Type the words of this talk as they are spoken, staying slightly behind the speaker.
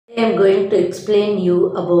I am going to explain you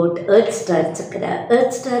about Earth Star Chakra.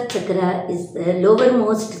 Earth Star Chakra is the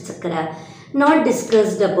lowermost chakra, not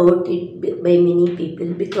discussed about it by many people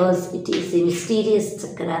because it is a mysterious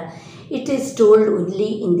chakra. It is told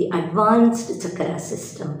only in the advanced chakra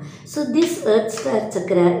system. So this Earth Star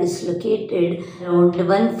Chakra is located around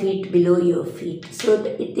 1 feet below your feet. So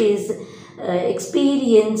it is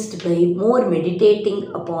experienced by more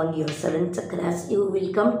meditating upon your seven chakras. You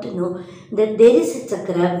will come to know that there is a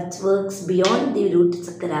chakra which works beyond the root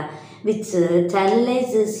chakra, which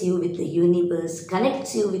channelizes you with the universe,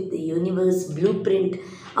 connects you with the universe blueprint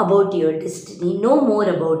about your destiny. Know more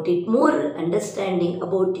about it, more understanding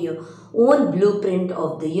about your own blueprint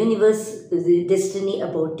of the universe, the destiny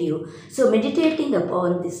about you. So meditating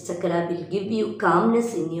upon this chakra will give you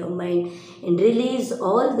calmness in your mind and release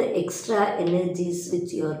all the extra energies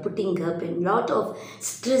which you are putting up and lot of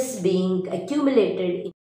stress being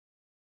accumulated